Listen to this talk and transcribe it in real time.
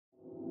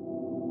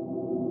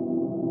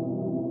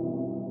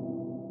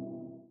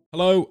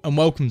Hello and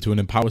welcome to an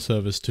Empower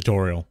Servers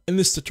tutorial. In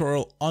this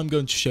tutorial, I'm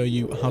going to show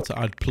you how to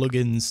add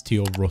plugins to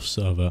your Rust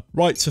server.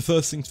 Right, so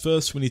first things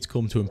first, we need to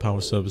come to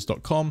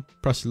empowerservers.com,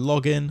 press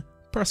login,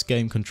 press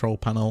game control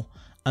panel,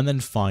 and then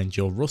find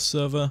your Rust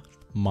server.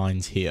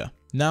 Mine's here.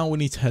 Now we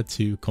need to head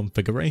to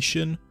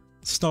configuration,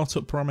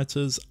 startup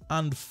parameters,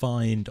 and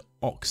find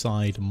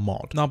Oxide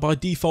mod. Now by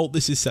default,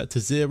 this is set to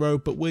 0,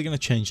 but we're going to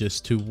change this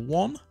to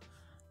 1.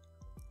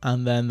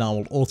 And then that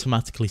will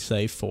automatically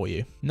save for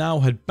you.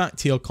 Now head back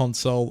to your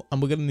console and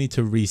we're going to need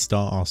to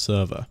restart our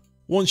server.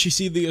 Once you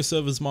see that your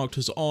server's marked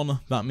as on,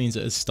 that means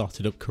it has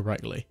started up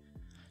correctly.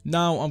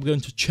 Now I'm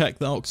going to check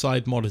that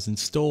Oxide mod is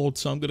installed,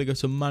 so I'm going to go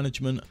to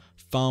Management,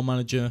 File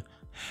Manager,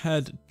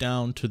 head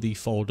down to the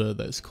folder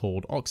that's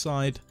called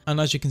Oxide, and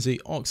as you can see,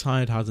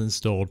 Oxide has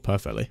installed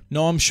perfectly.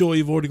 Now I'm sure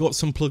you've already got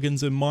some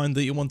plugins in mind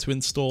that you want to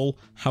install.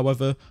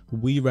 However,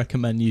 we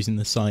recommend using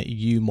the site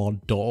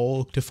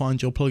umod.org to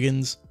find your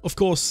plugins. Of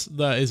course,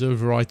 there is a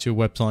variety of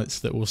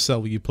websites that will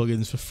sell you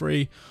plugins for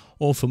free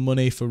or for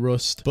money for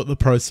Rust, but the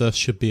process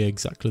should be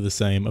exactly the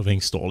same of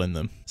installing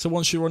them. So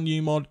once you're on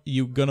umod,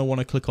 you're going to want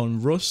to click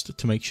on Rust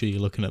to make sure you're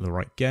looking at the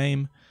right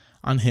game,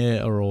 and here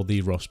are all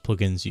the Rust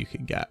plugins you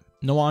can get.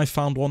 Now I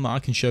found one that I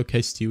can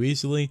showcase to you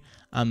easily,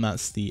 and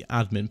that's the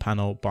admin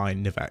panel by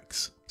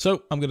Nivex.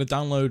 So I'm going to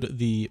download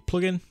the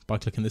plugin by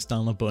clicking this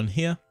download button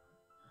here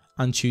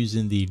and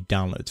choosing the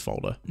downloads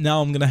folder.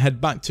 Now I'm going to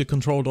head back to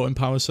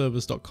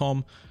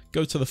control.empowerservers.com,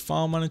 go to the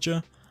file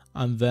manager,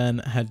 and then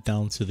head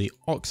down to the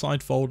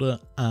Oxide folder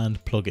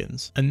and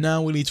plugins. And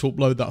now we need to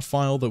upload that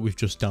file that we've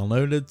just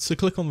downloaded. So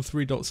click on the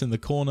 3 dots in the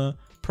corner,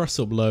 press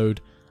upload,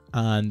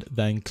 and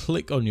then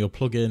click on your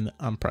plugin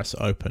and press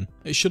open.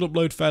 It should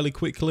upload fairly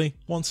quickly.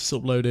 Once it's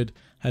uploaded,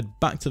 head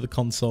back to the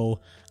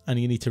console and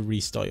you need to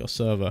restart your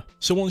server.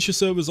 So once your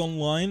server's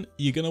online,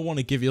 you're going to want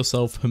to give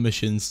yourself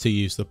permissions to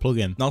use the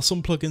plugin. Now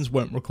some plugins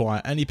won't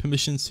require any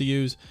permissions to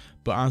use,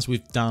 but as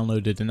we've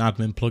downloaded an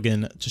admin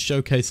plugin to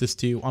showcase this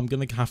to you, I'm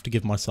going to have to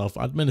give myself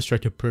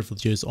administrative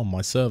privileges on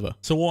my server.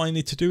 So what I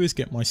need to do is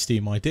get my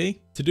Steam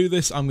ID. To do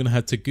this, I'm going to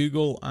head to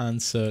Google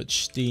and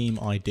search Steam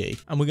ID.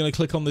 And we're going to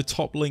click on the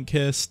top link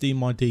here,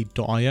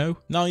 steamid.io.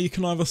 Now you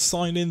can either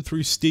sign in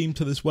through Steam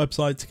to this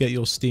website to get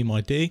your Steam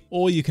ID,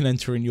 or you can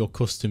enter in your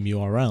custom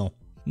URL.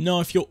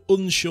 Now, if you're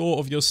unsure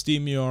of your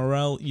Steam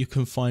URL, you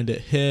can find it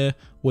here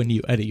when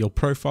you edit your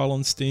profile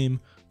on Steam.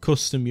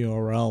 Custom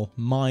URL,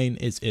 mine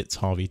is It's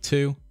Harvey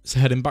 2. So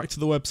heading back to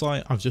the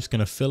website, I'm just going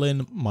to fill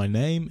in my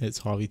name, It's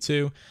Harvey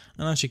 2,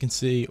 and as you can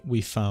see,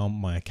 we found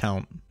my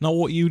account. Now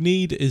what you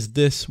need is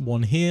this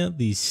one here,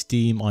 the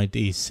Steam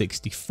ID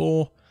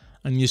 64,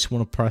 and you just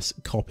want to press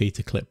copy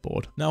to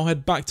clipboard. Now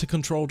head back to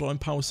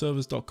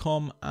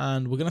control.empowerservers.com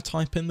and we're going to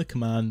type in the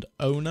command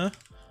owner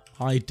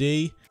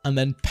ID and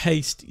then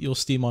paste your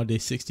Steam ID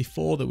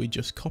 64 that we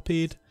just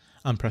copied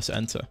and press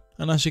enter.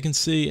 And as you can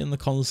see in the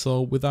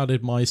console, we've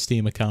added my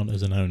Steam account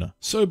as an owner.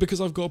 So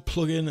because I've got a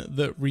plugin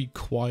that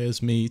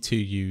requires me to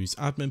use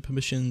admin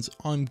permissions,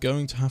 I'm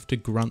going to have to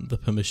grant the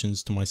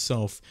permissions to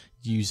myself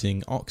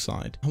using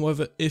Oxide.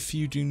 However, if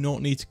you do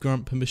not need to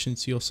grant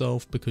permissions to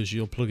yourself because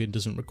your plugin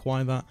doesn't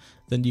require that,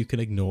 then you can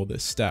ignore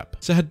this step.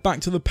 So head back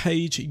to the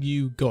page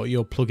you got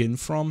your plugin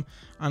from,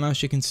 and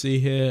as you can see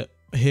here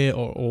are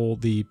all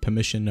the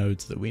permission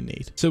nodes that we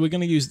need. So we're going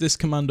to use this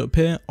command up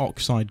here,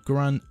 Oxide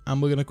grant, and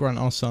we're going to grant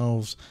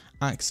ourselves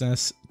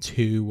access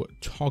to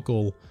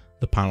toggle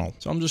the panel.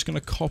 So I'm just going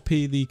to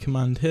copy the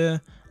command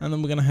here, and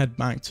then we're going to head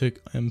back to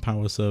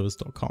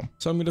empowerservers.com.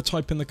 So I'm going to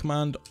type in the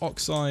command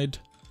oxide.grant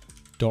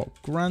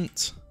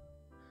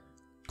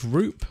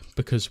group,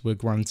 because we're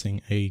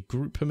granting a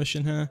group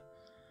permission here,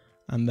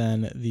 and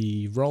then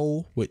the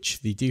role,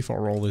 which the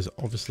default role is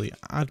obviously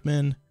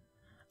admin,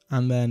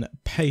 and then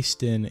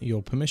paste in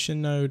your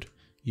permission node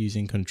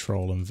using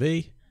Control and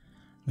V,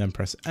 then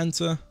press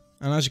enter.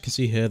 And as you can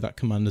see here, that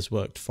command has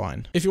worked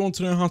fine. If you want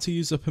to know how to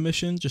use the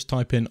permission, just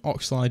type in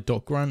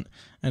oxide.grant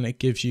and it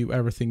gives you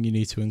everything you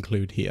need to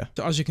include here.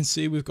 So as you can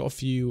see, we've got a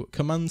few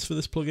commands for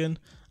this plugin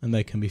and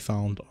they can be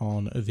found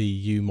on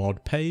the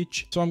umod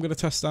page. So I'm going to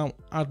test out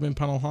admin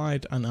panel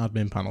hide and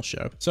admin panel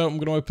show. So I'm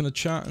going to open the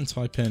chat and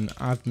type in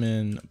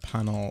admin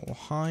panel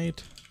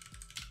hide.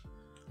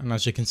 And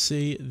as you can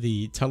see,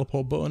 the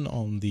teleport button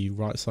on the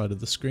right side of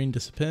the screen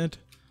disappeared.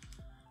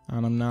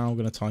 And I'm now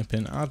going to type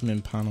in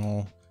admin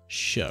panel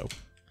show.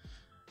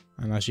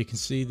 And as you can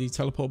see, the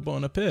teleport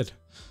button appeared.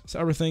 So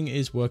everything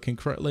is working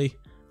correctly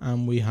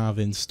and we have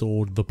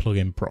installed the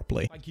plugin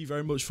properly. Thank you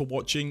very much for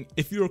watching.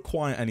 If you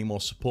require any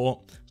more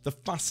support, the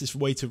fastest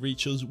way to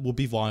reach us will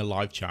be via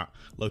live chat,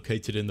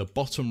 located in the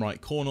bottom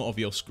right corner of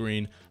your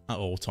screen at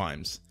all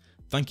times.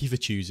 Thank you for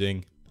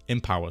choosing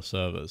Empower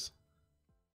Servers.